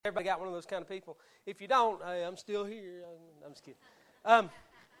Everybody got one of those kind of people? If you don't, hey, I'm still here. I'm just kidding.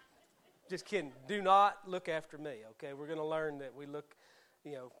 Just kidding. Do not look after me, okay? We're going to learn that we look,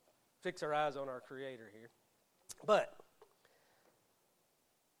 fix our eyes on our Creator here. But,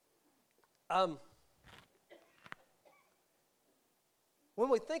 when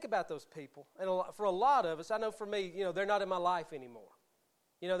we think about those people, and for a lot of us, I know for me, they're not in my life anymore.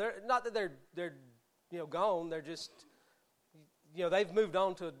 They're not that they're gone. They're just, they've moved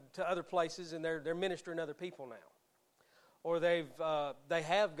on to other places, and they're ministering to other people now. Or they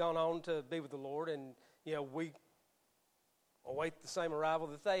have gone on to be with the Lord, and we await the same arrival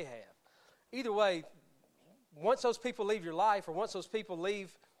that they have. Either way, once those people leave your life, or once those people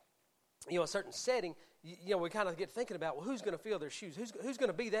leave, a certain setting, we kind of get thinking about, well, who's going to fill their shoes? Who's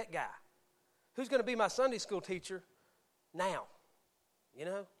going to be that guy? Who's going to be my Sunday school teacher now?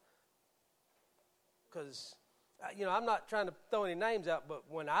 Because, I'm not trying to throw any names out, but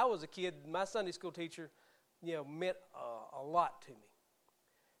when I was a kid, my Sunday school teacher, meant a lot to me.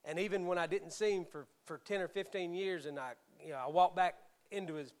 And even when I didn't see him for 10 or 15 years, and I walked back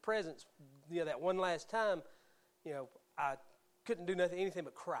into his presence, that one last time, I couldn't do anything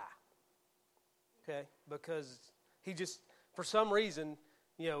but cry. Okay? Because he just, for some reason,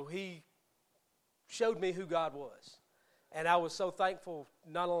 he showed me who God was. And I was so thankful,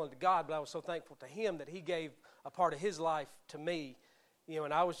 not only to God, but I was so thankful to him that he gave a part of his life to me.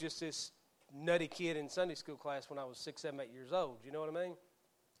 And I was just this nutty kid in Sunday school class when I was 6, 7, 8 years old. You know what I mean?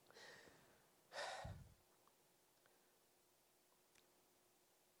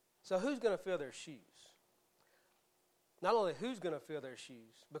 So who's going to fill their shoes? Not only who's going to fill their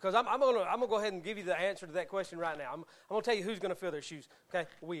shoes, because I'm going to go ahead and give you the answer to that question right now. I'm going to tell you who's going to fill their shoes. Okay,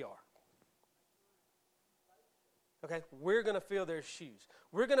 we are. Okay, we're going to fill their shoes.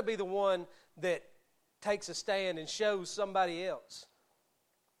 We're going to be the one that takes a stand and shows somebody else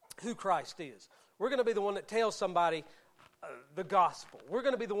who Christ is. We're going to be the one that tells somebody the gospel. We're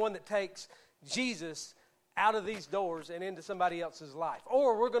going to be the one that takes Jesus out of these doors and into somebody else's life.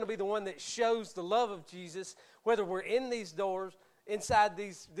 Or we're going to be the one that shows the love of Jesus, whether we're in these doors, inside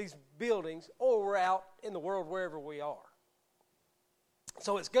these buildings, or we're out in the world wherever we are.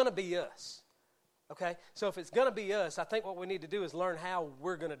 So it's going to be us. Okay? So if it's going to be us, I think what we need to do is learn how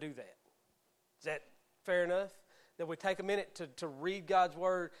we're going to do that. Is that fair enough? That we take a minute to read God's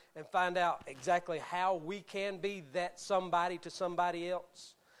Word and find out exactly how we can be that somebody to somebody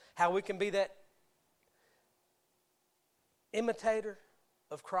else. How we can be that imitator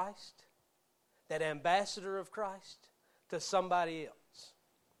of Christ, that ambassador of Christ to somebody else.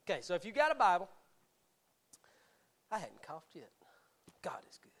 Okay, so if you got a Bible, I hadn't coughed yet. God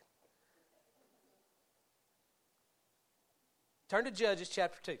is good. Turn to Judges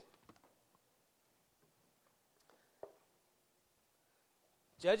chapter 2.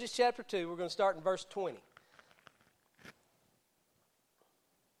 Judges chapter 2, we're going to start in verse 20.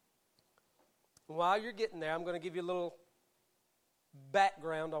 While you're getting there, I'm going to give you a little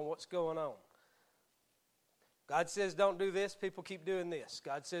background on what's going on. God says don't do this, people keep doing this.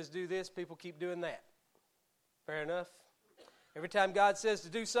 God says do this, people keep doing that. Fair enough? Every time God says to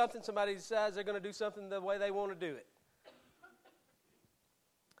do something, somebody decides they're going to do something the way they want to do it.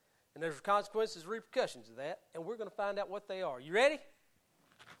 And there's consequences, repercussions of that, and we're going to find out what they are. You ready?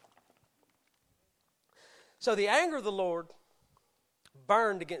 So the anger of the Lord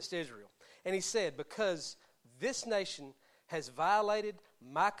burned against Israel. And he said, because this nation has violated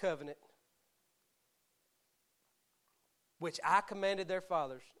my covenant, which I commanded their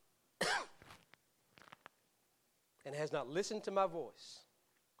fathers, and has not listened to my voice,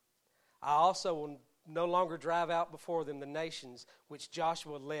 I also will no longer drive out before them the nations which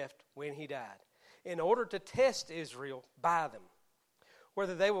Joshua left when he died, in order to test Israel by them,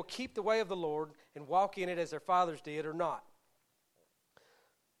 whether they will keep the way of the Lord and walk in it as their fathers did or not.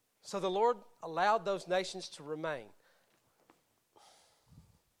 So the Lord allowed those nations to remain.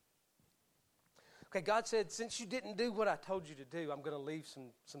 Okay, God said, since you didn't do what I told you to do, I'm going to leave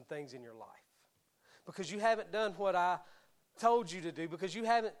some things in your life. Because you haven't done what I told you to do, because you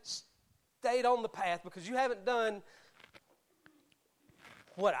haven't stayed on the path, because you haven't done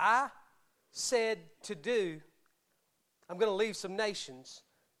what I said to do, I'm going to leave some nations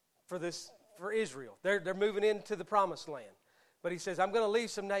for Israel. They're moving into the promised land. But he says, I'm going to leave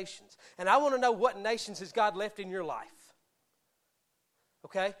some nations. And I want to know what nations has God left in your life.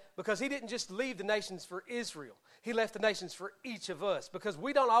 Okay? Because he didn't just leave the nations for Israel. He left the nations for each of us. Because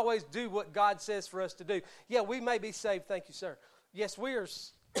we don't always do what God says for us to do. Yeah, we may be saved. Thank you, sir. Yes,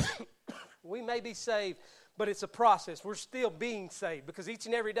 we may be saved, but it's a process. We're still being saved. Because each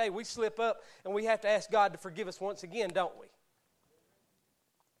and every day we slip up and we have to ask God to forgive us once again, don't we?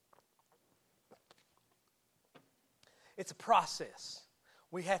 It's a process.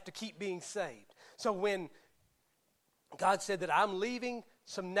 We have to keep being saved. So when God said that I'm leaving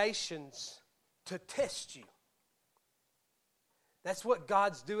some nations to test you, that's what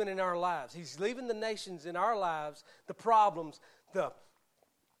God's doing in our lives. He's leaving the nations in our lives, the problems,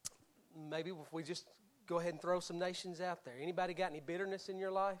 maybe if we just go ahead and throw some nations out there. Anybody got any bitterness in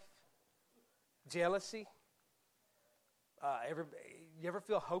your life? Jealousy? You ever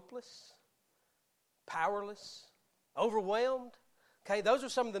feel hopeless? Powerless? Overwhelmed? Okay, those are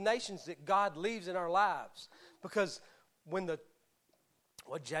some of the nations that God leaves in our lives. Because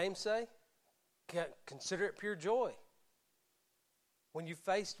what James say? Consider it pure joy when you're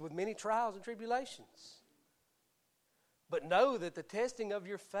faced with many trials and tribulations. But know that the testing of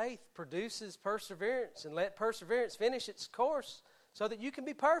your faith produces perseverance, and let perseverance finish its course so that you can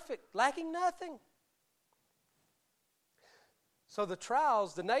be perfect, lacking nothing. So the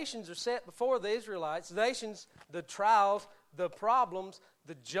trials, the nations are set before the Israelites. The nations, the trials, the problems,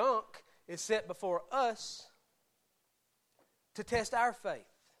 the junk is set before us to test our faith.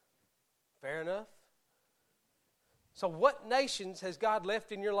 Fair enough? So what nations has God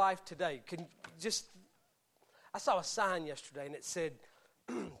left in your life today? I saw a sign yesterday and it said,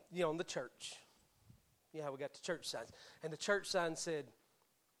 in the church. You know how we got the church signs. And the church sign said,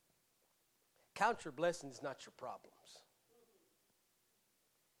 count your blessings, not your problems.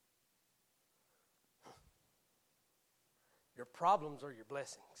 Your problems are your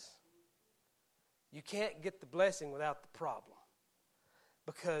blessings. You can't get the blessing without the problem.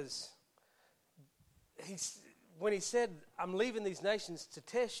 Because when he said, I'm leaving these nations to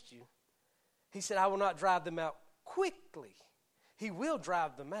test you, he said, I will not drive them out quickly. He will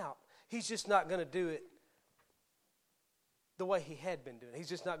drive them out. He's just not going to do it the way he had been doing it. He's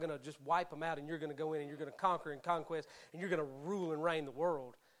just not going to just wipe them out and you're going to go in and you're going to conquer and conquest and you're going to rule and reign the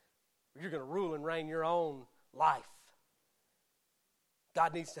world. You're going to rule and reign your own life.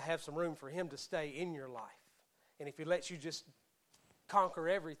 God needs to have some room for him to stay in your life. And if he lets you just conquer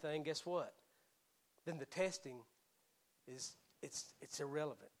everything, guess what? Then the testing it's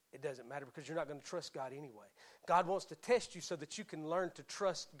irrelevant. It doesn't matter because you're not going to trust God anyway. God wants to test you so that you can learn to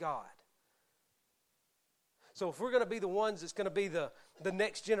trust God. So if we're going to be the ones that's going to be the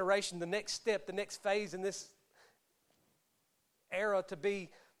next generation, the next step, the next phase in this era to be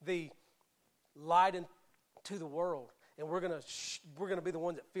the light into the world, and we're going to be the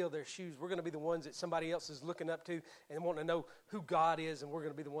ones that fill their shoes. We're going to be the ones that somebody else is looking up to and wanting to know who God is, and we're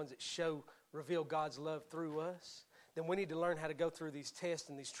going to be the ones that reveal God's love through us. Then we need to learn how to go through these tests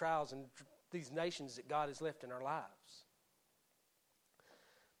and these trials and these nations that God has left in our lives.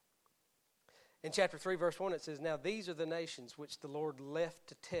 In chapter 3, verse 1, it says, Now these are the nations which the Lord left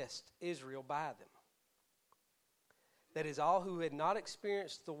to test Israel by them. That is, all who had not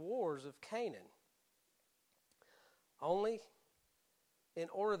experienced the wars of Canaan, only in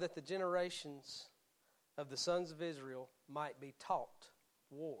order that the generations of the sons of Israel might be taught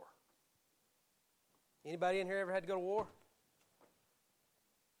war. Anybody in here ever had to go to war?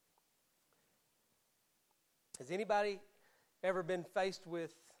 Has anybody ever been faced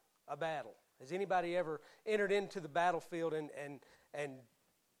with a battle? Has anybody ever entered into the battlefield and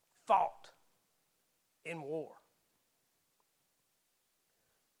fought in war?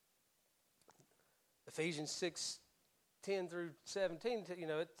 Ephesians 6:10 through 17,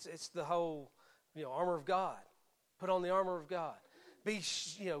 it's the whole, armor of God. Put on the armor of God.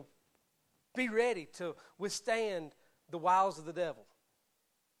 Be ready to withstand the wiles of the devil.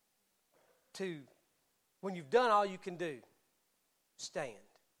 When you've done all you can do, stand.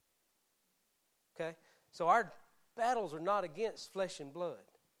 Okay? So our battles are not against flesh and blood.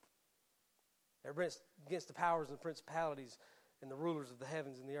 They're against the powers and the principalities and the rulers of the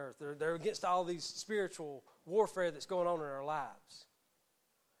heavens and the earth. They're against all these spiritual warfare that's going on in our lives.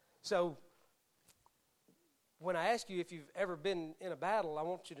 So when I ask you if you've ever been in a battle, I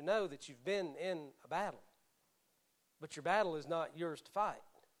want you to know that you've been in a battle. But your battle is not yours to fight.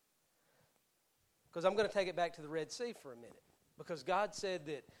 Because I'm going to take it back to the Red Sea for a minute. Because God said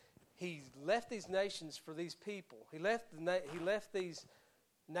that he left these nations for these people. He left these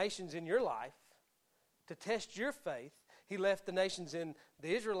nations in your life to test your faith. He left the nations in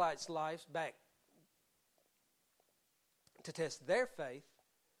the Israelites' lives back to test their faith.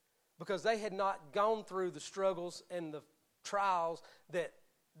 Because they had not gone through the struggles and the trials that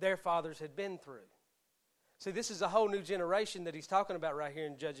their fathers had been through. See, this is a whole new generation that he's talking about right here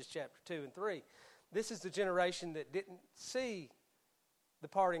in Judges chapter 2 and 3. This is the generation that didn't see the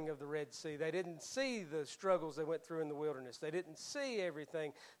parting of the Red Sea. They didn't see the struggles they went through in the wilderness. They didn't see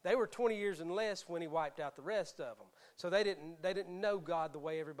everything. They were 20 years and less when he wiped out the rest of them. So they didn't know God the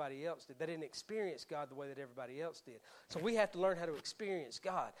way everybody else did. They didn't experience God the way that everybody else did. So we have to learn how to experience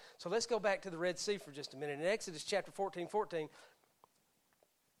God. So let's go back to the Red Sea for just a minute. In Exodus chapter 14,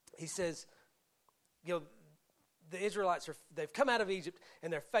 he says, the Israelites they've come out of Egypt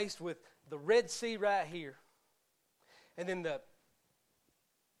and they're faced with the Red Sea right here. And then the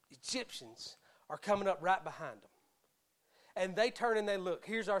Egyptians are coming up right behind them. And they turn and they look.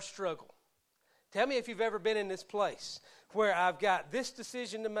 Here's our struggle. Tell me if you've ever been in this place where I've got this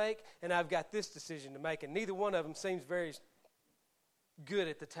decision to make and I've got this decision to make, and neither one of them seems very good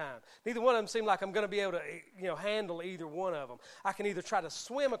at the time. Neither one of them seem like I'm going to be able to handle either one of them. I can either try to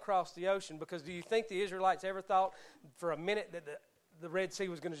swim across the ocean, because do you think the Israelites ever thought for a minute that the Red Sea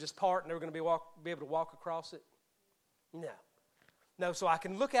was going to just part and they were going to be able to walk across it? No, so I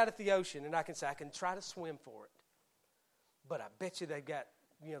can look out at the ocean and I can say I can try to swim for it. But I bet you they've got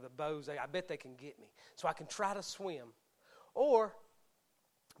the bows, I bet they can get me. So I can try to swim. Or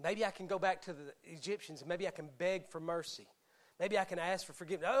maybe I can go back to the Egyptians and maybe I can beg for mercy. Maybe I can ask for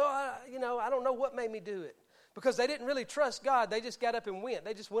forgiveness. I don't know what made me do it. Because they didn't really trust God. They just got up and went.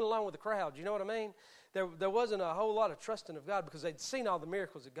 They just went along with the crowd. You know what I mean? There wasn't a whole lot of trusting of God, because they'd seen all the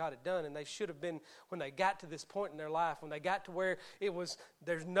miracles that God had done, and they should have been, when they got to this point in their life, when they got to where it was,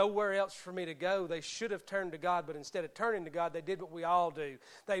 there's nowhere else for me to go, they should have turned to God, but instead of turning to God, they did what we all do.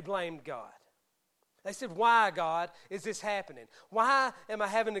 They blamed God. They said, why, God, is this happening? Why am I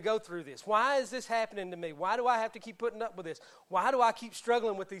having to go through this? Why is this happening to me? Why do I have to keep putting up with this? Why do I keep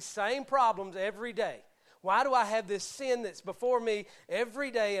struggling with these same problems every day? Why do I have this sin that's before me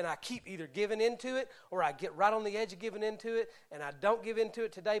every day, and I keep either giving into it or I get right on the edge of giving into it, and I don't give into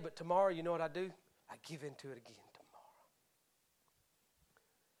it today, but tomorrow, you know what I do? I give into it again tomorrow.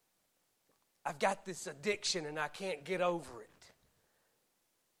 I've got this addiction and I can't get over it.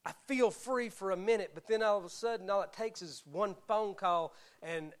 I feel free for a minute, but then all of a sudden, all it takes is one phone call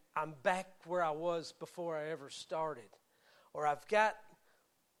and I'm back where I was before I ever started. Or I've got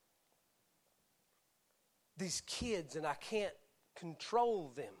these kids and I can't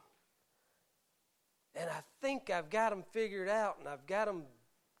control them. And I think I've got them figured out, and I've got them,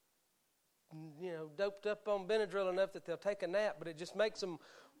 doped up on Benadryl enough that they'll take a nap, but it just makes them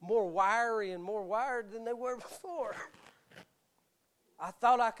more wiry and more wired than they were before. I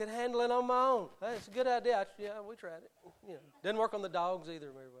thought I could handle it on my own. Hey, it's a good idea. We tried it. Didn't work on the dogs either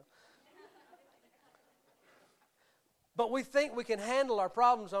very well. But we think we can handle our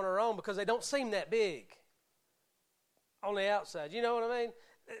problems on our own because they don't seem that big on the outside. You know what I mean?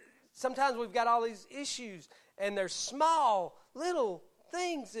 Sometimes we've got all these issues, and they're small, little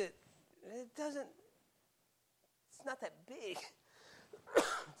things that it's not that big.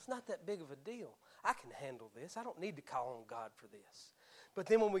 It's not that big of a deal. I can handle this. I don't need to call on God for this. But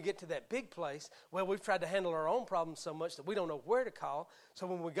then when we get to that big place, we've tried to handle our own problems so much that we don't know where to call. So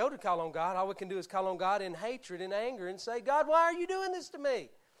when we go to call on God, all we can do is call on God in hatred and anger and say, God, why are you doing this to me?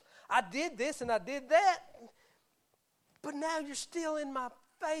 I did this and I did that, but now you're still in my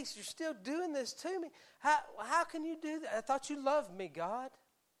face. You're still doing this to me. How can you do that? I thought you loved me, God.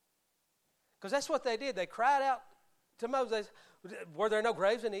 Because that's what they did. They cried out to Moses, were there no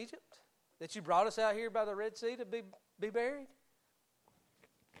graves in Egypt that you brought us out here by the Red Sea to be buried?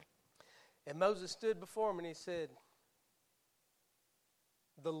 And Moses stood before him and he said,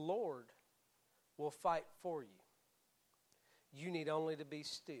 the Lord will fight for you. You need only to be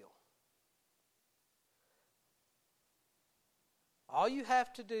still. All you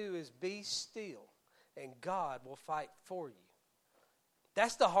have to do is be still, and God will fight for you.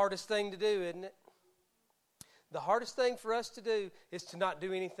 That's the hardest thing to do, isn't it? The hardest thing for us to do is to not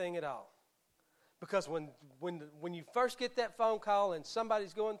do anything at all. Because when you first get that phone call and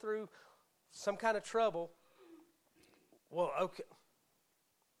somebody's going through some kind of trouble, well, okay.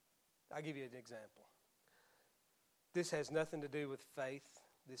 I'll give you an example. This has nothing to do with faith.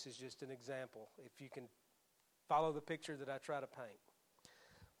 This is just an example. If you can follow the picture that I try to paint.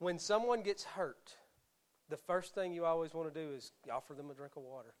 When someone gets hurt, the first thing you always want to do is offer them a drink of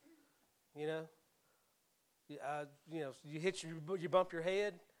water. You bump your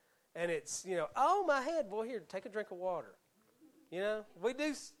head, and it's, oh, my head. Well, here, take a drink of water. We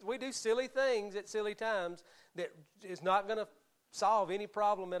do silly things at silly times that is not going to solve any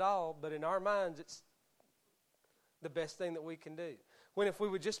problem at all, but in our minds, it's the best thing that we can do. When if we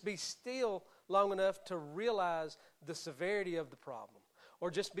would just be still long enough to realize the severity of the problem, or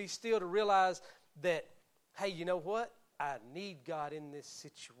just be still to realize that, hey, you know what? I need God in this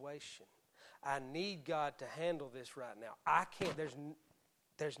situation. I need God to handle this right now. I can't,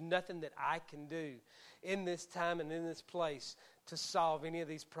 there's nothing that I can do in this time and in this place to solve any of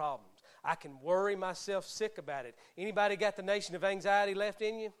these problems. I can worry myself sick about it. Anybody got the nation of anxiety left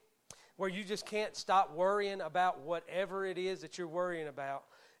in you? Where you just can't stop worrying about whatever it is that you're worrying about.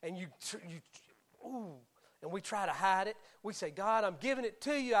 And and we try to hide it. We say, God, I'm giving it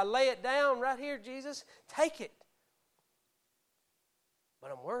to you. I lay it down right here, Jesus. Take it.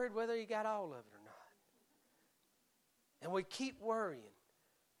 But I'm worried whether you got all of it or not. And we keep worrying.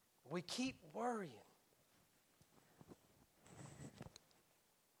 We keep worrying.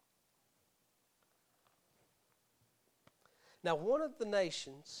 Now, one of the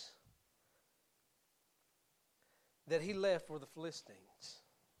nations that he left were the Philistines.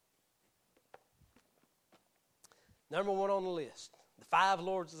 Number one on the list, the 5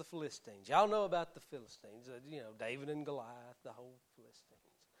 lords of the Philistines. Y'all know about the Philistines, David and Goliath, the whole Philistines.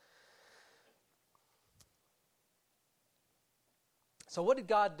 So what did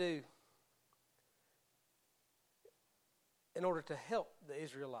God do in order to help the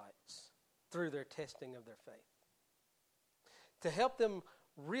Israelites through their testing of their faith? To help them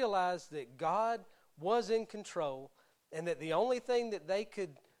realize that God was in control and that the only thing that they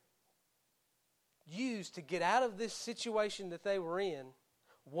could use to get out of this situation that they were in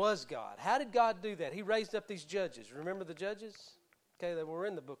was God. How did God do that? He raised up these judges. Remember the judges? Okay, they were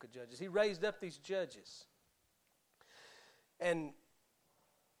in the book of Judges. He raised up these judges. And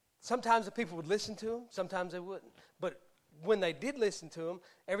sometimes the people would listen to him, sometimes they wouldn't. But when they did listen to him,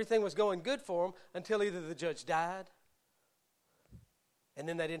 everything was going good for them until either the judge died, and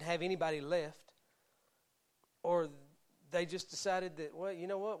then they didn't have anybody left, or they just decided that, well, you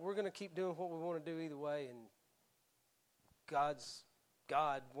know what, we're going to keep doing what we want to do either way, and God's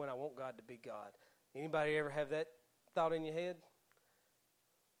God when I want God to be God. Anybody ever have that thought in your head?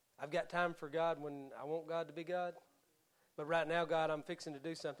 I've got time for God when I want God to be God, but right now, God, I'm fixing to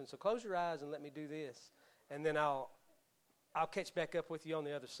do something, so close your eyes and let me do this, and then I'll catch back up with you on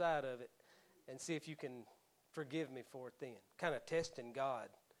the other side of it and see if you can forgive me for it then. Kind of testing God.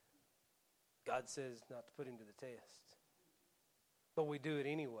 God says not to put him to the test. But we do it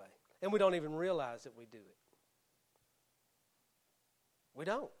anyway. And we don't even realize that we do it. We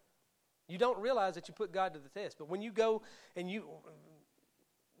don't. You don't realize that you put God to the test. But when you go and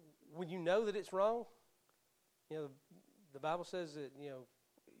when you know that it's wrong, the Bible says that,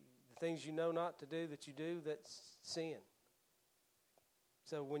 the things you know not to do that you do, that's sin.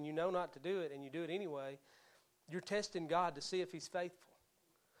 So when you know not to do it and you do it anyway, you're testing God to see if he's faithful.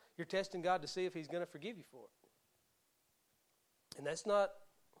 You're testing God to see if he's going to forgive you for it. And that's not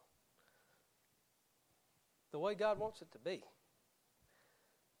the way God wants it to be.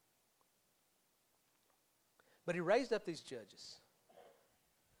 But he raised up these judges.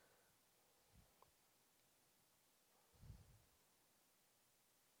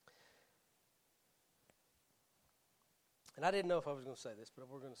 And I didn't know if I was going to say this, but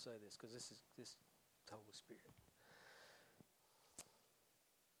we're going to say this because this is the Holy Spirit.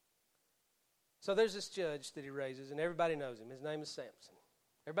 So there's this judge that he raises, and everybody knows him. His name is Samson.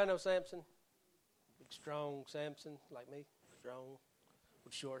 Everybody know Samson? Big, strong Samson, like me, strong,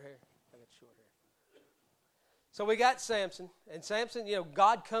 with short hair. I got short hair. So we got Samson, and Samson,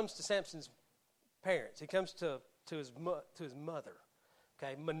 God comes to Samson's parents. He comes to his mother.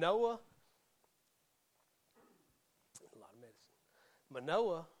 Okay, Manoah. A lot of medicine.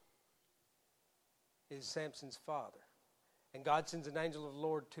 Manoah is Samson's father, and God sends an angel of the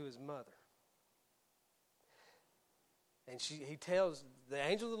Lord to his mother. And the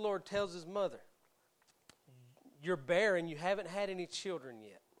angel of the Lord tells his mother, you're barren, you haven't had any children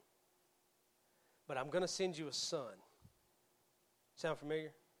yet, but I'm going to send you a son. Sound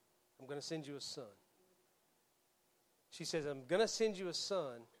familiar? I'm going to send you a son. She says, I'm going to send you a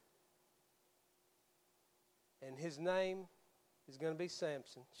son, and his name is going to be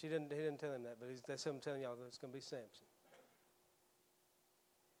Samson. He didn't tell him that, but that's what I'm telling y'all, that it's going to be Samson.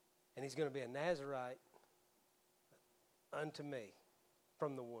 And he's going to be a Nazirite unto me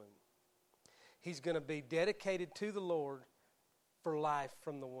from the womb. He's going to be dedicated to the Lord for life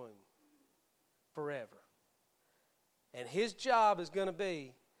from the womb, forever. And his job is going to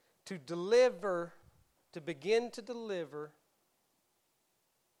be to begin to deliver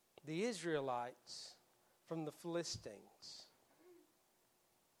the Israelites from the Philistines.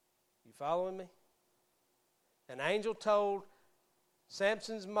 You following me? An angel told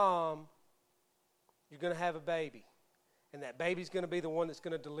Samson's mom, you're going to have a baby. And that baby's going to be the one that's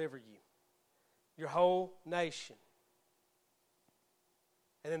going to deliver you. Your whole nation.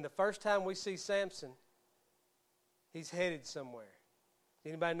 And then the first time we see Samson, he's headed somewhere.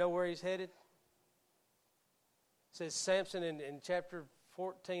 Anybody know where he's headed? It says Samson in chapter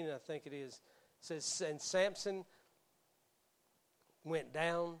 14, I think it is. It says, and Samson went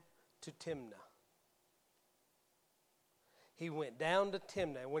down to Timnah. He went down to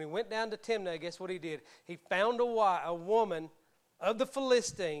Timnah. When he went down to Timnah, guess what he did? He found a woman of the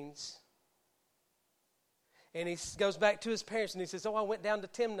Philistines. And he goes back to his parents and he says, I went down to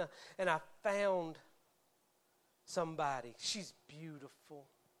Timnah and I found somebody. She's beautiful.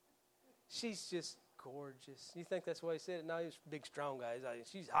 She's just gorgeous. You think that's the way he said it? No, he's a big, strong guy. He's like,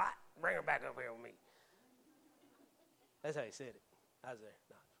 she's hot. Bring her back up here with me. That's how he said it. I was there.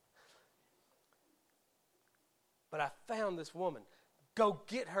 No. But I found this woman. Go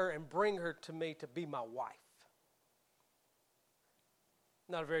get her and bring her to me to be my wife.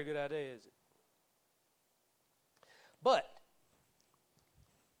 Not a very good idea, is it? But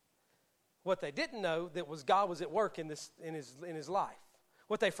what they didn't know that was God was at work in his life.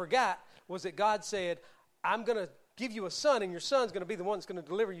 What they forgot was that God said, I'm going to give you a son, and your son's going to be the one that's going to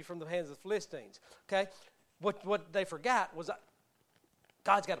deliver you from the hands of the Philistines. Okay? What they forgot was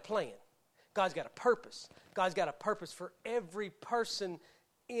God's got a plan. God's got a purpose. God's got a purpose for every person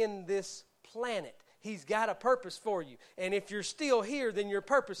in this planet. He's got a purpose for you. And if you're still here, then your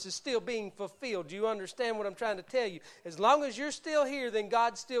purpose is still being fulfilled. Do you understand what I'm trying to tell you? As long as you're still here, then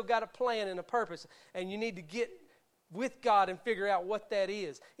God's still got a plan and a purpose. And you need to get with God and figure out what that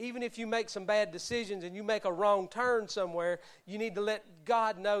is. Even if you make some bad decisions and you make a wrong turn somewhere, you need to let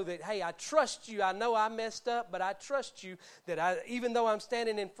God know that, hey, I trust you. I know I messed up, but I trust you that even though I'm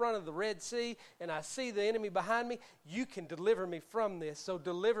standing in front of the Red Sea and I see the enemy behind me, you can deliver me from this. So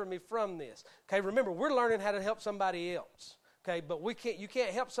deliver me from this. Okay, remember, we're learning how to help somebody else. Okay, but you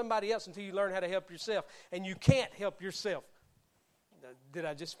can't help somebody else until you learn how to help yourself. And you can't help yourself. Did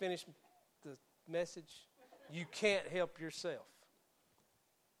I just finish the message? You can't help yourself.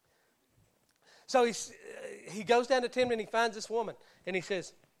 So he goes down to Timnah and he finds this woman. And he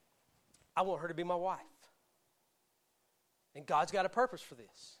says, I want her to be my wife. And God's got a purpose for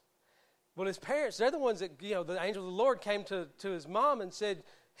this. Well, his parents, they're the ones that, the angel of the Lord came to his mom and said,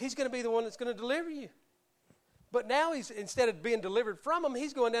 he's going to be the one that's going to deliver you. But now instead of being delivered from him,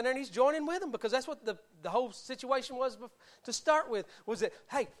 he's going down there and he's joining with him, because that's what the whole situation was to start with, was that,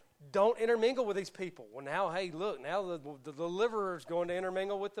 hey, don't intermingle with these people. Well, now, hey, look, now the deliverer's going to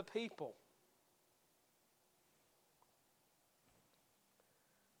intermingle with the people.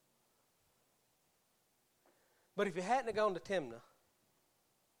 But if he hadn't have gone to Timnah,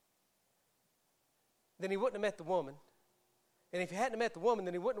 then he wouldn't have met the woman. And if he hadn't have met the woman,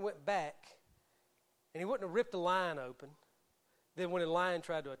 then he wouldn't have went back, and he wouldn't have ripped the lion open. Then when the lion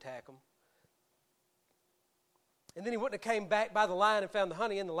tried to attack him, and then he wouldn't have came back by the lion and found the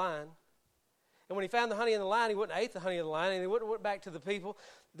honey in the lion. And when he found the honey in the lion, he wouldn't have ate the honey in the lion, and he wouldn't have went back to the people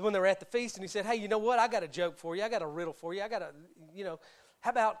when they were at the feast, and he said, hey, you know what? I got a joke for you. I got a riddle for you. How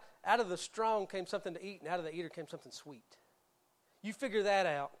about out of the strong came something to eat, and out of the eater came something sweet? You figure that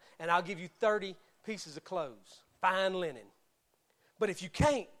out, and I'll give you 30 pieces of clothes, fine linen. But if you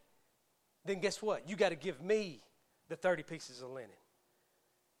can't, then guess what? You got to give me the 30 pieces of linen.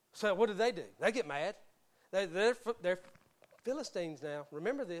 So what do? They get mad. They're Philistines now.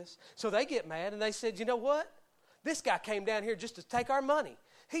 Remember this. So they get mad, and they said, you know what? This guy came down here just to take our money.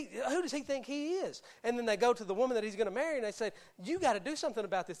 Who does he think he is? And then they go to the woman that he's going to marry, and they say, you got to do something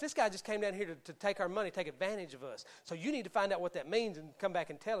about this. This guy just came down here to take our money, take advantage of us. So you need to find out what that means and come back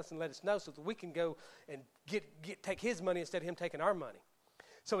and tell us and let us know so that we can go and take his money instead of him taking our money.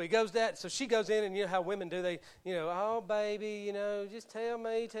 So he goes that. So she goes in, and you know how women do. They, oh, baby, just tell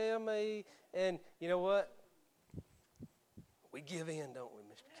me. And you know what? We give in, don't we,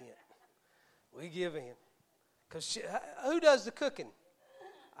 Mr. Kent? We give in. Because who does the cooking?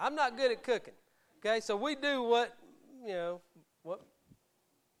 I'm not good at cooking. Okay, so we do what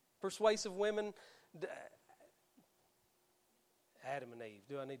persuasive women, Adam and Eve.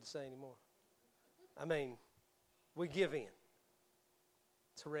 Do I need to say any more? I mean, we give in.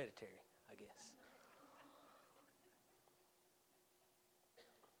 It's hereditary, I guess.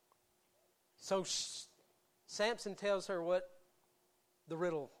 So Samson tells her what the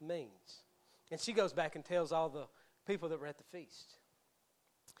riddle means. And she goes back and tells all the people that were at the feast.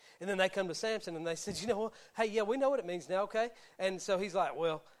 And then they come to Samson and they said, you know what? Hey, yeah, we know what it means now, okay? And so he's like,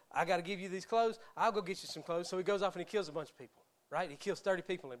 well, I got to give you these clothes. I'll go get you some clothes. So he goes off and he kills a bunch of people, right? He kills 30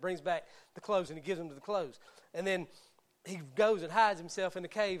 people and brings back the clothes and he gives them to the clothes. And then he goes and hides himself in the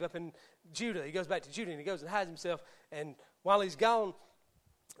cave up in Judah. He goes back to Judah and he goes and hides himself. And while he's gone,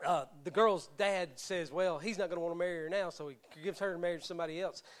 the girl's dad says, well, he's not going to want to marry her now, so he gives her in marriage to somebody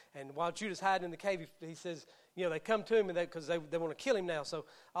else. And while Judah's hiding in the cave, he says, they come to him because they want to kill him now. So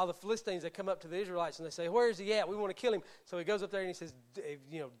all the Philistines, they come up to the Israelites and they say, where is he at? We want to kill him. So he goes up there and he says,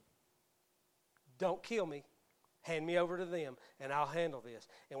 don't kill me. Hand me over to them, and I'll handle this.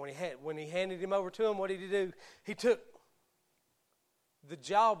 And when he handed him over to him, what did he do? He took the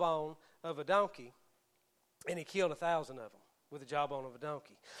jawbone of a donkey, and he killed 1,000 of them with the jawbone of a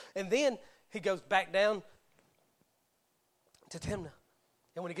donkey. And then he goes back down to Timnah.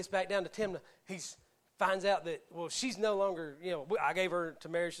 And when he gets back down to Timnah, he finds out that, well, she's no longer, I gave her to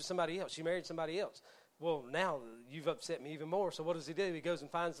marriage to somebody else. She married somebody else. Well, now you've upset me even more. So what does he do? He goes and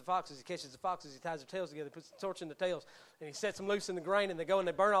finds the foxes. He catches the foxes. He ties their tails together, puts the torch in the tails, and he sets them loose in the grain, and they go and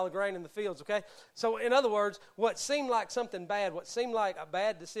they burn all the grain in the fields, okay? So in other words, what seemed like something bad, what seemed like a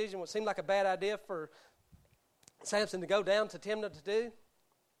bad decision, what seemed like a bad idea for Samson to go down to Timnah to do,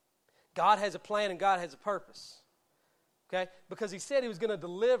 God has a plan and God has a purpose, okay? Because he said he was going to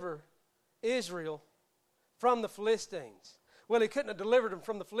deliver Israel from the Philistines. Well, he couldn't have delivered them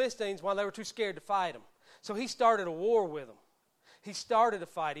from the Philistines while they were too scared to fight him. So he started a war with them. He started a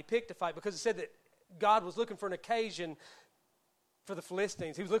fight. He picked a fight because it said that God was looking for an occasion for the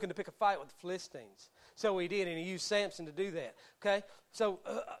Philistines. He was looking to pick a fight with the Philistines. So he did, and he used Samson to do that. Okay? So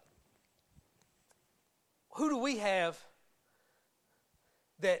who do we have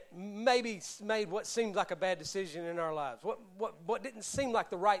that maybe made what seemed like a bad decision in our lives? What didn't seem like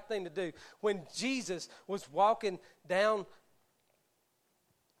the right thing to do? When Jesus was walking down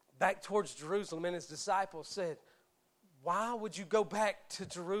back towards Jerusalem, and his disciples said, "Why would you go back to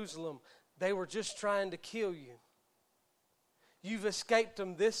Jerusalem? They were just trying to kill you. You've escaped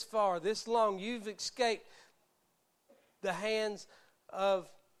them this far, this long. You've escaped the hands of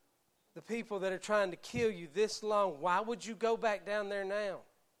the people that are trying to kill you this long. Why would you go back down there now?"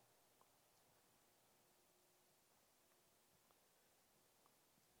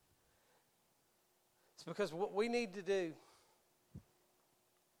 It's because what we need to do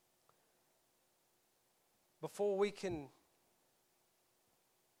before we can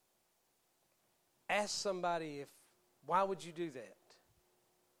ask somebody why would you do that?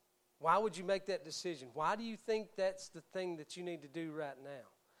 Why would you make that decision? Why do you think that's the thing that you need to do right now?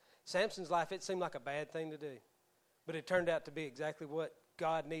 Samson's life, it seemed like a bad thing to do. But it turned out to be exactly what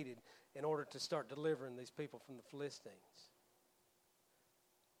God needed in order to start delivering these people from the Philistines.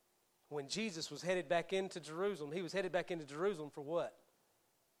 When Jesus was headed back into Jerusalem, he was headed back into Jerusalem for what?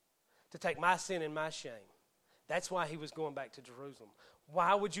 To take my sin and my shame. That's why he was going back to Jerusalem.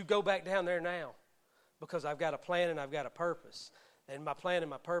 Why would you go back down there now? Because I've got a plan and I've got a purpose. And my plan and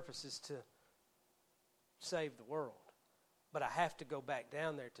my purpose is to save the world. But I have to go back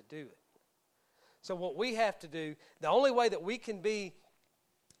down there to do it. So what we have to do, the only way that we can be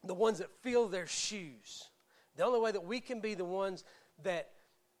the ones that fill their shoes, the only way that we can be the ones that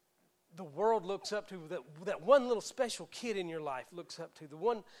the world looks up to, that one little special kid in your life looks up to, the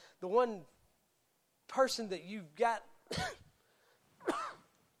one person that you've got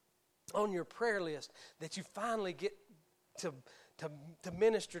on your prayer list that you finally get to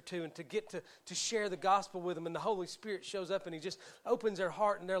minister to and to get to share the gospel with them, and the Holy Spirit shows up and he just opens their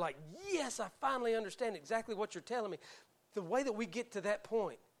heart and they're like, yes, I finally understand exactly what you're telling me. The way that we get to that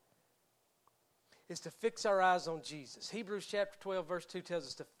point is to fix our eyes on Jesus. Hebrews chapter 12 verse 2 tells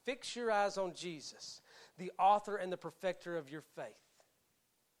us to fix your eyes on Jesus, the author and the perfecter of your faith,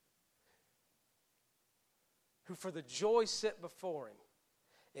 who for the joy set before him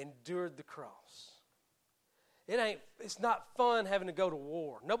endured the cross. It's not fun having to go to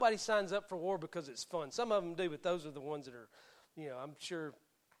war. Nobody signs up for war because it's fun. Some of them do, but those are the ones that are, I'm sure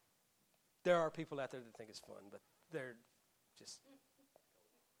there are people out there that think it's fun, but they're just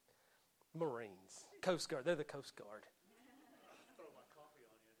Marines, Coast Guard. They're the Coast Guard. Throw my coffee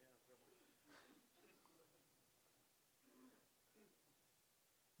on you.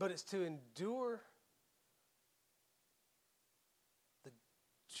 But it's to endure the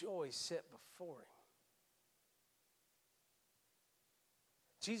joy set before him.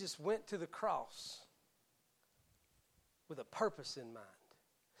 Jesus went to the cross with a purpose in mind.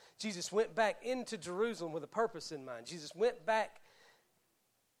 Jesus went back into Jerusalem with a purpose in mind. Jesus went back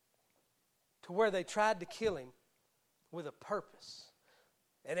to where they tried to kill him with a purpose.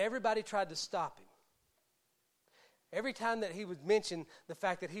 And everybody tried to stop him. Every time that he would mention the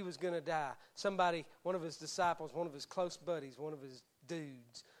fact that he was going to die, somebody, one of his disciples, one of his close buddies, one of his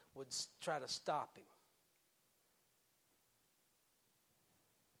dudes would try to stop him.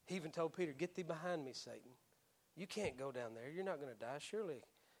 He even told Peter, "Get thee behind me, Satan. You can't go down there. You're not going to die. Surely,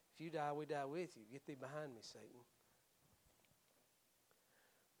 if you die, we die with you. Get thee behind me, Satan."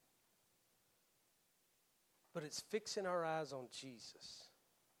 But it's fixing our eyes on Jesus.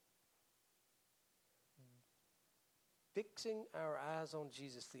 Fixing our eyes on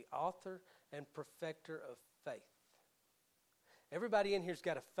Jesus, the author and perfecter of faith. Everybody in here's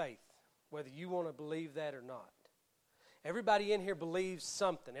got a faith, whether you want to believe that or not. Everybody in here believes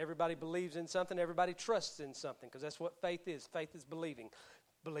something. Everybody believes in something. Everybody trusts in something, because that's what faith is. Faith is believing.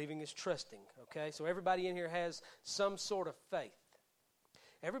 Believing is trusting, okay? So everybody in here has some sort of faith.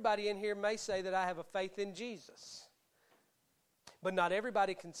 Everybody in here may say that I have a faith in Jesus. But not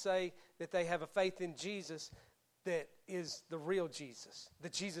everybody can say that they have a faith in Jesus that is the real Jesus. The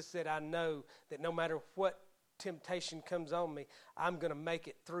Jesus that I know that no matter what temptation comes on me, I'm going to make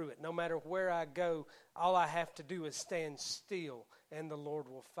it through it. No matter where I go, all I have to do is stand still, and the Lord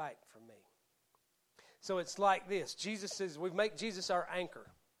will fight for me. So it's like this. Jesus says, we make Jesus our anchor,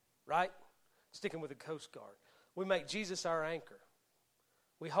 right? Sticking with the Coast Guard. We make Jesus our anchor.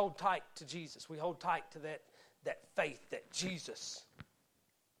 We hold tight to Jesus. We hold tight to that faith, that Jesus.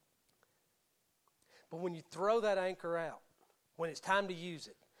 But when you throw that anchor out, when it's time to use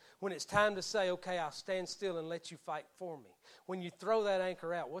it, when it's time to say, okay, I'll stand still and let you fight for me. When you throw that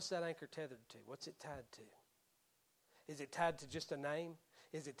anchor out, what's that anchor tethered to? What's it tied to? Is it tied to just a name?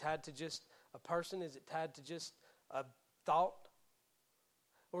 Is it tied to just a person? Is it tied to just a thought?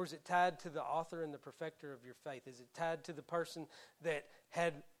 Or is it tied to the author and the perfecter of your faith? Is it tied to the person that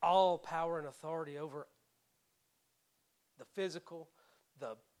had all power and authority over the physical,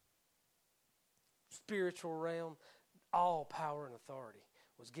 the spiritual realm? All power and authority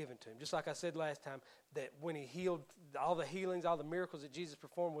was given to him. Just like I said last time, that when he healed, all the healings, all the miracles that Jesus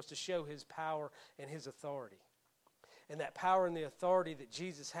performed was to show his power and his authority. And that power and the authority that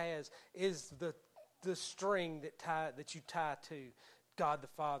Jesus has is the string that you tie to God the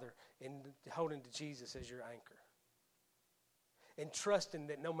Father, and holding to Jesus as your anchor. And trusting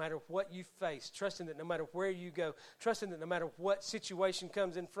that no matter what you face, trusting that no matter where you go, trusting that no matter what situation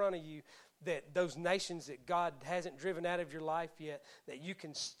comes in front of you, that those nations that God hasn't driven out of your life yet, that you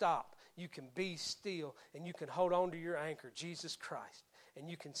can stop, you can be still, and you can hold on to your anchor, Jesus Christ. And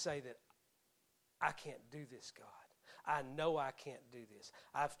you can say that, I can't do this, God. I know I can't do this.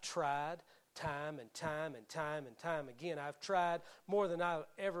 I've tried time and time and time and time again. I've tried more than I'll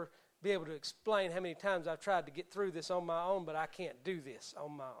ever be able to explain how many times I've tried to get through this on my own, but I can't do this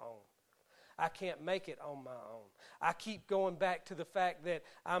on my own. I can't make it on my own. I keep going back to the fact that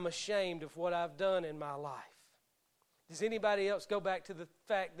I'm ashamed of what I've done in my life. Does anybody else go back to the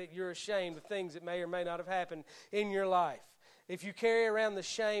fact that you're ashamed of things that may or may not have happened in your life? If you carry around the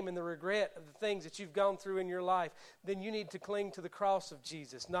shame and the regret of the things that you've gone through in your life, then you need to cling to the cross of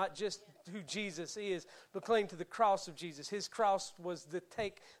Jesus. Not just who Jesus is, but cling to the cross of Jesus. His cross was to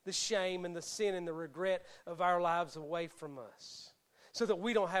take the shame and the sin and the regret of our lives away from us, so that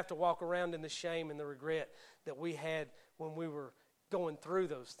we don't have to walk around in the shame and the regret that we had when we were going through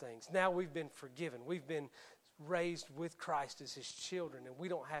those things. Now we've been forgiven. We've been raised with Christ as his children, and we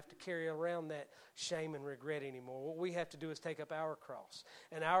don't have to carry around that shame and regret anymore. What we have to do is take up our cross,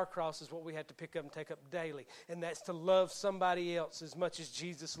 and our cross is what we have to pick up and take up daily, and that's to love somebody else as much as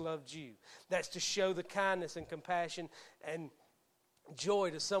Jesus loved you. That's to show the kindness and compassion and joy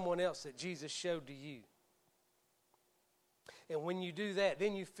to someone else that Jesus showed to you. And when you do that,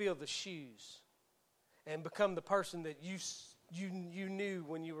 then you feel the shoes and become the person that you knew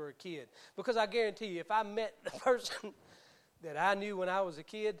when you were a kid. Because I guarantee you, if I met the person that I knew when I was a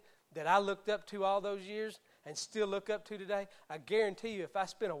kid, that I looked up to all those years and still look up to today, I guarantee you if I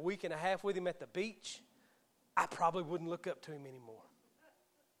spent a week and a half with him at the beach, I probably wouldn't look up to him anymore.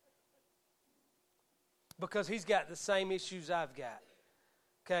 Because he's got the same issues I've got.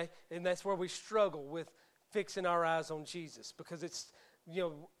 Okay? And that's where we struggle with fixing our eyes on Jesus, because it's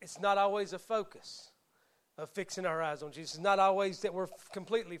not always a focus of fixing our eyes on Jesus. It's not always that we're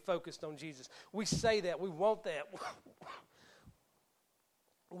completely focused on Jesus. We say that. We want that.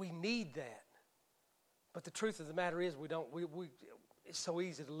 We need that. But the truth of the matter is we don't. It's so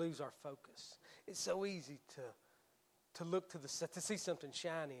easy to lose our focus. It's so easy to look to see something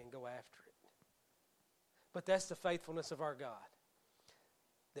shiny and go after it. But that's the faithfulness of our God.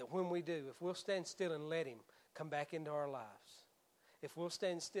 That when we do, if we'll stand still and let him come back into our lives, if we'll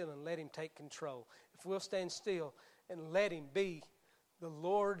stand still and let him take control, if we'll stand still and let him be the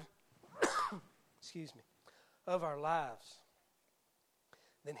Lord of our lives,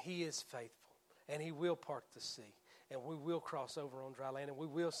 then he is faithful, and he will part the sea, and we will cross over on dry land, and we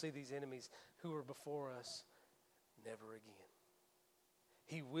will see these enemies who are before us never again.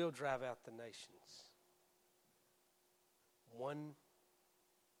 He will drive out the nations, one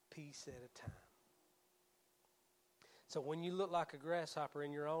piece at a time. So when you look like a grasshopper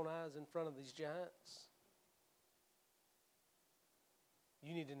in your own eyes in front of these giants,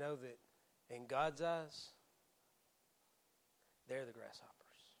 you need to know that in God's eyes, they're the grasshoppers.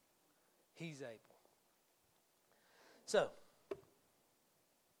 He's able. So,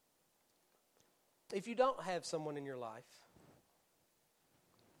 if you don't have someone in your life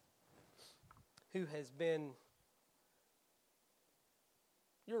who has been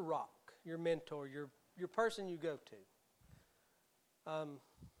your rock, your mentor, your person you go to.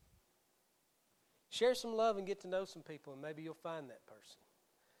 Share some love and get to know some people, and maybe you'll find that person.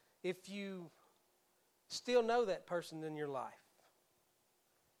 If you still know that person in your life,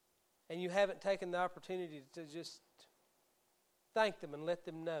 and you haven't taken the opportunity to just thank them and let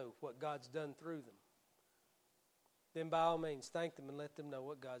them know what God's done through them, then by all means, thank them and let them know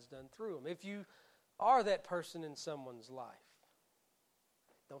what God's done through them. If you are that person in someone's life,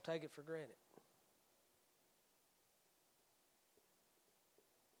 don't take it for granted.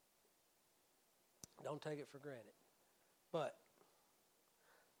 Don't take it for granted. But,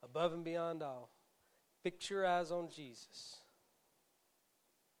 above and beyond all, fix your eyes on Jesus,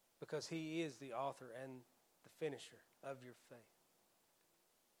 because He is the author and the finisher of your faith.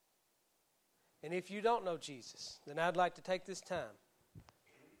 And if you don't know Jesus, then I'd like to take this time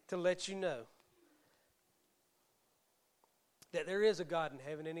to let you know that there is a God in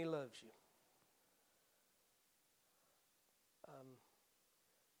heaven and He loves you.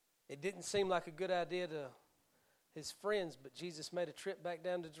 It didn't seem like a good idea to His friends, but Jesus made a trip back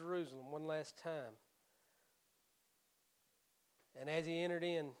down to Jerusalem one last time. And as He entered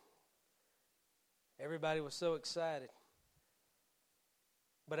in, everybody was so excited.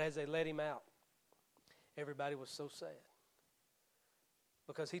 But as they let Him out, everybody was so sad.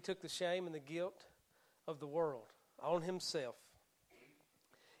 Because He took the shame and the guilt of the world on Himself.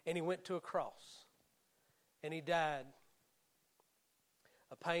 And He went to a cross. And He died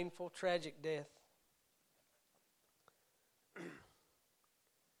a painful, tragic death.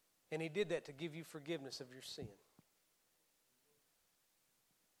 And He did that to give you forgiveness of your sin.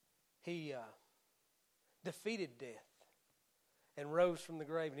 He defeated death and rose from the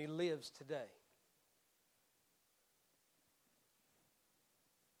grave, and He lives today.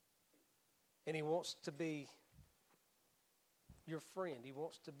 And He wants to be your friend. He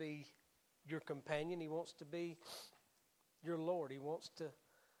wants to be your companion. He wants to be your Lord. He wants to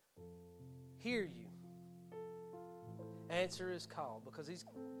hear you. Answer His call, because He's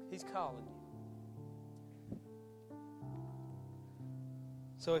calling you.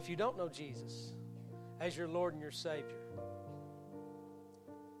 So if you don't know Jesus as your Lord and your Savior,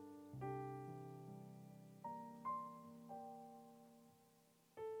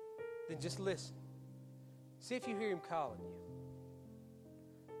 then just listen. See if you hear Him calling you.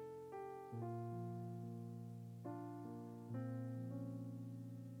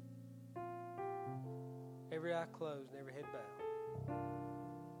 Every eye closed and every head bowed.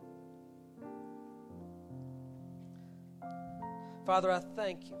 Father, I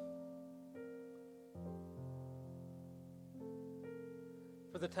thank You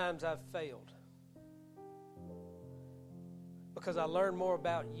for the times I've failed, because I learned more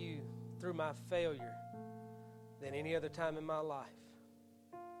about You through my failure than any other time in my life.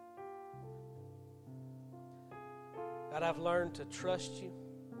 God, I've learned to trust You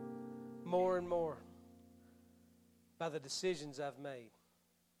more and more by the decisions I've made.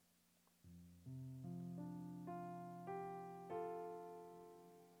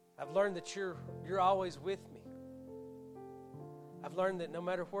 I've learned that you're always with me. I've learned that no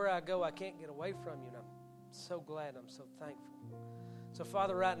matter where I go, I can't get away from You, and I'm so glad, I'm so thankful. So,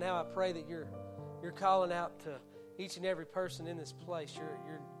 Father, right now I pray that you're calling out to each and every person in this place.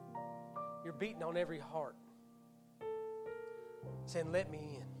 You're beating on every heart, saying, let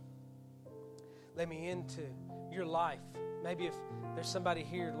me in. Let me into your life. Maybe if there's somebody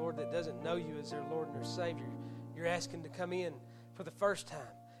here, Lord, that doesn't know You as their Lord and their Savior, you're asking to come in for the first time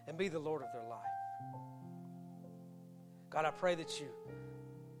and be the Lord of their life. God, I pray that You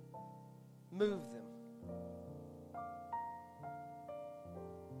move them.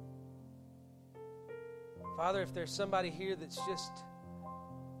 Father, if there's somebody here that's just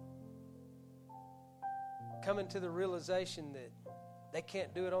coming to the realization that they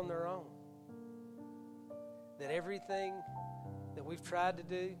can't do it on their own, that everything that we've tried to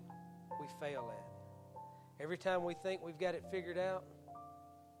do, we fail at. Every time we think we've got it figured out,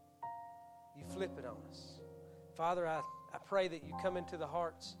 You flip it on us. Father, I pray that You come into the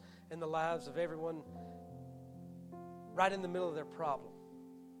hearts and the lives of everyone right in the middle of their problem.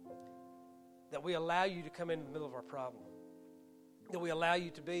 That we allow You to come in the middle of our problem. That we allow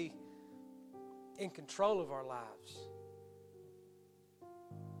You to be in control of our lives.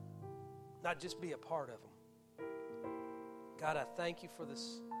 Not just be a part of them. God, I thank You for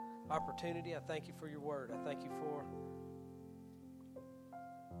this opportunity. I thank You for Your word. I thank You for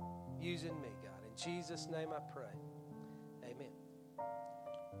using me, God. In Jesus' name I pray. Amen.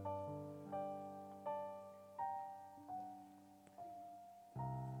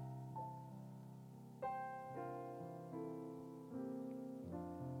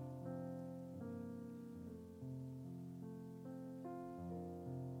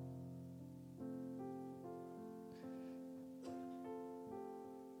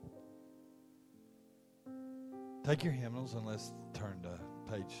 Take your hymnals and let's turn to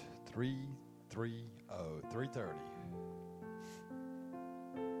page 330.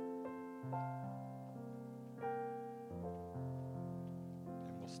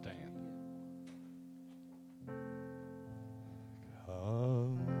 And we'll stand.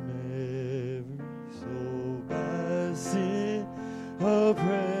 Come every soul by sin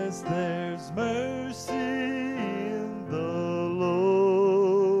oppressed, there's mercy in the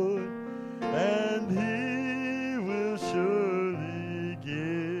Lord, and He will surely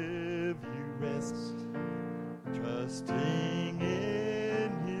give you rest, trusting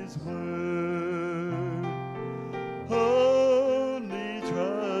in His word. Only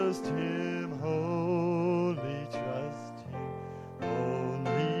trust Him, only trust Him,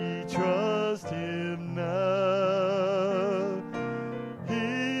 only trust Him now.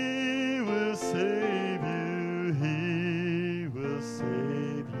 He will save you, He will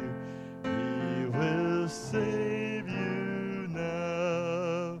save you, He will save you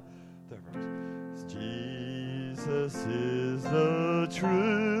now. Third verse. Jesus is the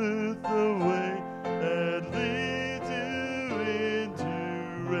truth, the way that leads you into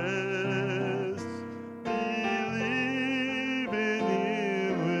rest. Believe in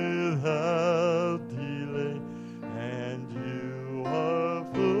Him without delay, and you are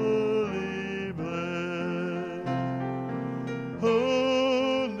fully blessed.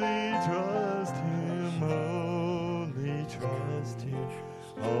 Only trust Him, only trust Him,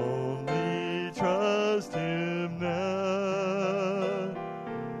 only trust Him now.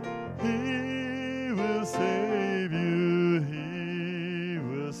 He will save you, He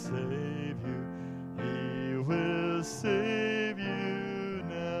will save you, He will save you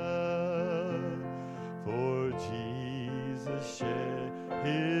now. For Jesus shed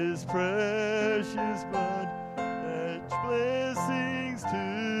His precious blood, that blessings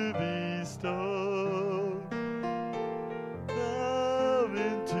to bestow. Love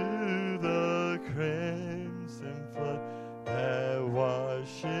into the crimson flood that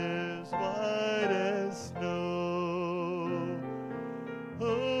washes white as snow.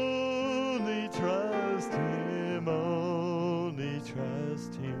 Only trust Him, only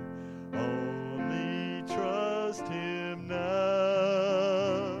trust Him, only trust Him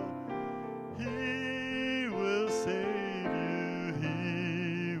now. He will save you,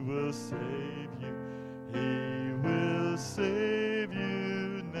 He will save you, He will save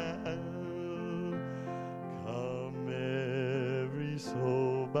you now. Come every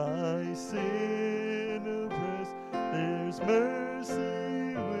soul by sin oppressed, there's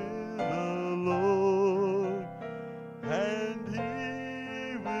mercy with the Lord, and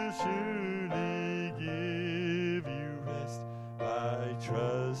He will surely give you rest by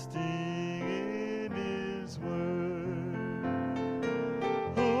trusting in His word.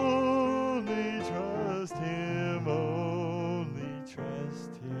 Only trust Him, only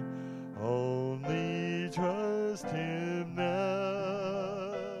trust Him, only trust Him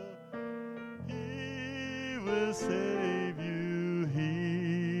now. He will save you,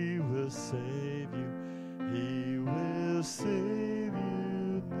 He will save you, He will save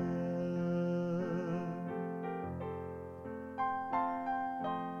you now.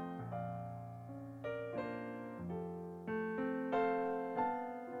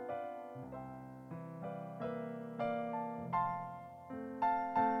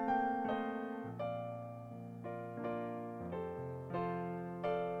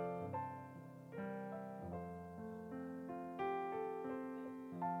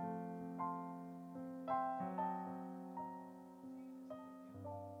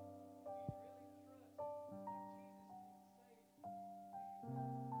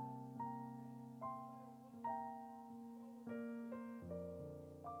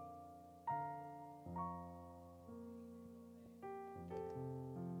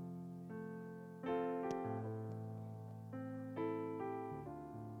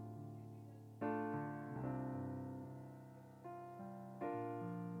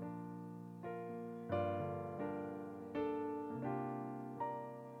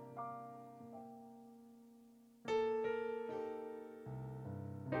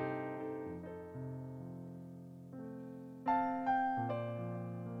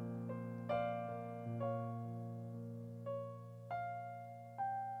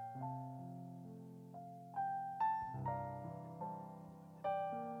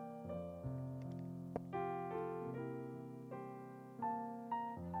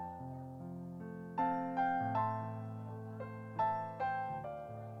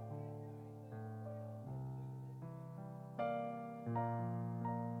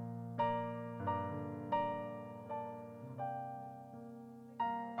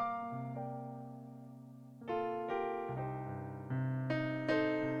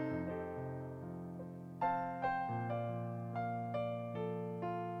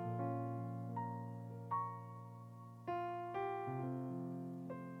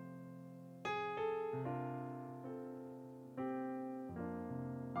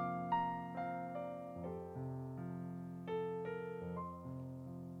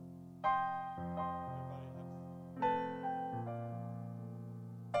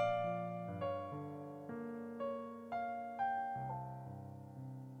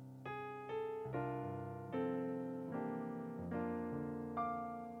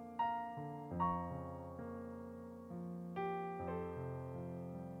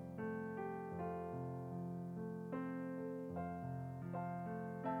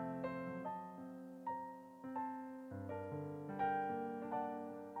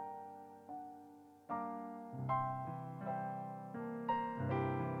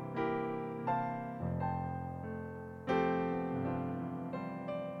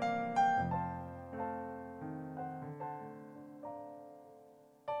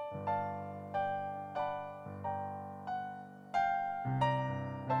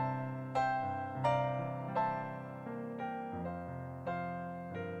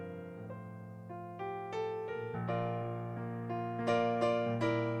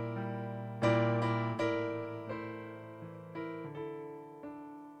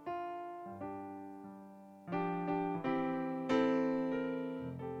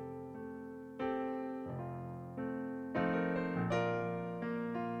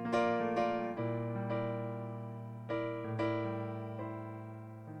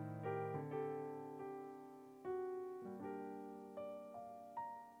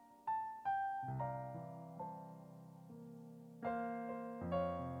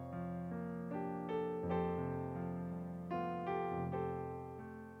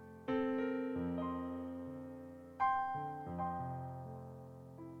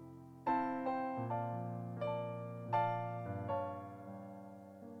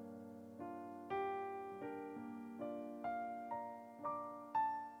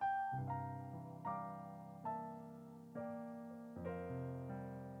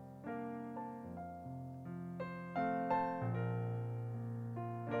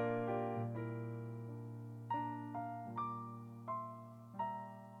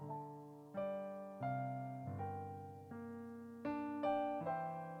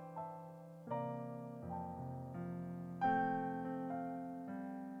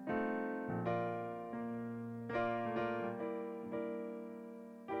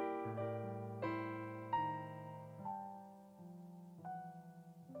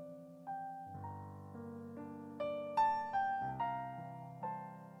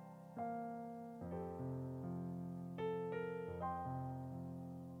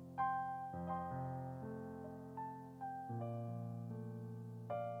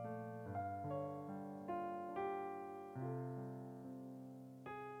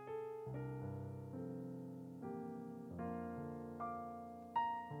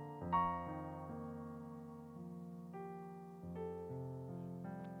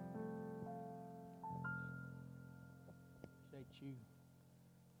 you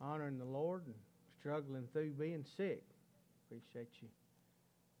honoring the Lord and struggling through being sick. Appreciate you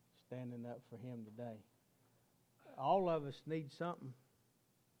standing up for Him today. All of us need something.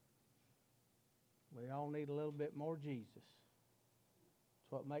 We all need a little bit more Jesus.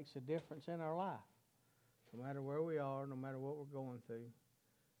 It's what makes a difference in our life. No matter where we are, no matter what we're going through,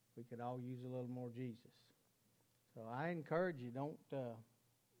 we could all use a little more Jesus. So I encourage you, don't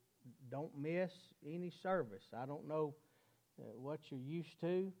miss any service. I don't know what you're used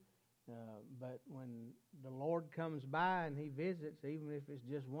to, but when the Lord comes by and He visits, even if it's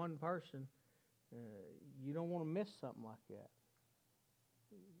just one person, you don't want to miss something like that.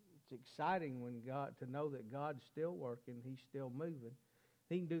 It's exciting when to know that God's still working, He's still moving.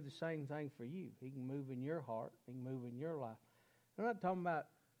 He can do the same thing for you. He can move in your heart. He can move in your life. I'm not talking about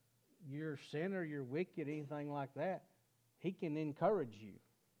you're a sinner, you're wicked, anything like that. He can encourage you.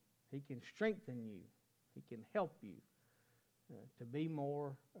 He can strengthen you. He can help you to be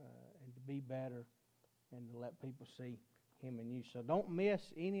more and to be better and to let people see Him in you. So don't miss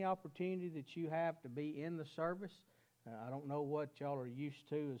any opportunity that you have to be in the service. I don't know what y'all are used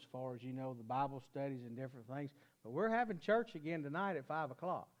to as far as, the Bible studies and different things, but we're having church again tonight at 5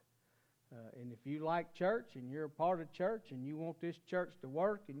 o'clock. And if you like church and you're a part of church and you want this church to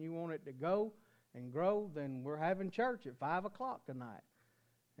work and you want it to go and grow, then we're having church at 5 o'clock tonight.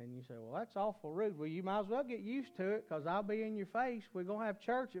 And you say, well, that's awful rude. Well, you might as well get used to it because I'll be in your face. We're going to have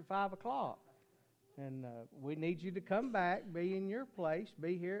church at 5 o'clock. And we need you to come back, be in your place,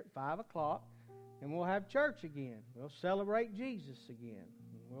 be here at 5 o'clock, and we'll have church again. We'll celebrate Jesus again.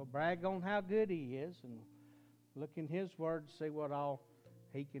 We'll brag on how good He is and look in His Word to see what all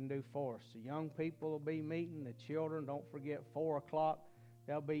He can do for us. The young people will be meeting. The children, don't forget, 4 o'clock,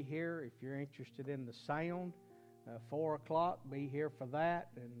 they'll be here. If you're interested in the sound, 4 o'clock, be here for that.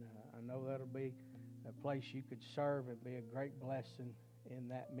 And I know that'll be a place you could serve and be a great blessing in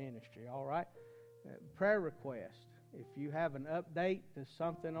that ministry. All right? Prayer request. If you have an update to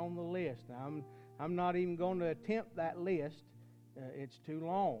something on the list, now I'm not even going to attempt that list. It's too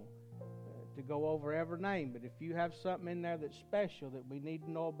long to go over every name. But if you have something in there that's special that we need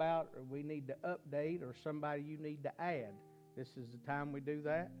to know about or we need to update or somebody you need to add, this is the time we do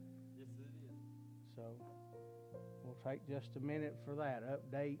that? Yes, it is. So we'll take just a minute for that.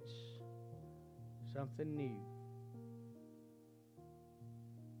 Updates, something new.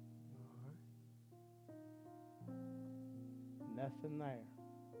 All right. Nothing there.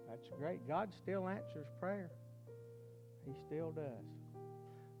 That's great. God still answers prayer. He still does.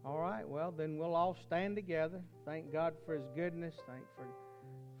 All right, well, then we'll all stand together. Thank God for His goodness. Thank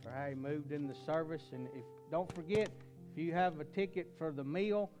for how He moved in the service. And don't forget, if you have a ticket for the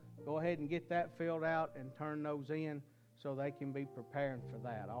meal, go ahead and get that filled out and turn those in so they can be preparing for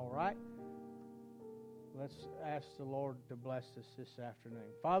that. All right? Let's ask the Lord to bless us this afternoon.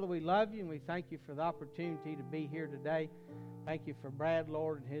 Father, we love You and we thank You for the opportunity to be here today. Thank You for Brad,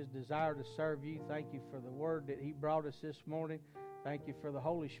 Lord, and his desire to serve You. Thank You for the word that he brought us this morning. Thank You for the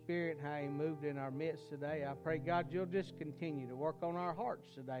Holy Spirit and how He moved in our midst today. I pray, God, You'll just continue to work on our hearts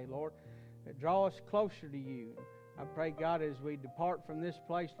today, Lord. Draw us closer to You. I pray, God, as we depart from this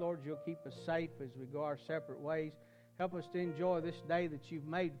place, Lord, You'll keep us safe as we go our separate ways. Help us to enjoy this day that You've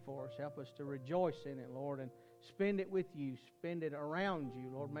made for us. Help us to rejoice in it, Lord, and spend it with You. Spend it around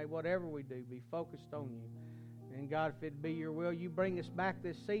You, Lord. May whatever we do be focused on You. And God, if it be Your will, You bring us back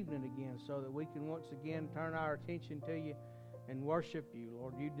this evening again so that we can once again turn our attention to You and worship You,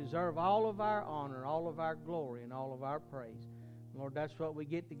 Lord. You deserve all of our honor, all of our glory, and all of our praise. Lord, that's what we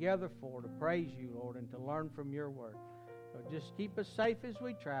get together for, to praise You, Lord, and to learn from Your word. So just keep us safe as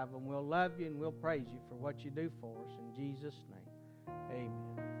we travel, and we'll love You and we'll praise You for what You do for us. In Jesus' name, amen.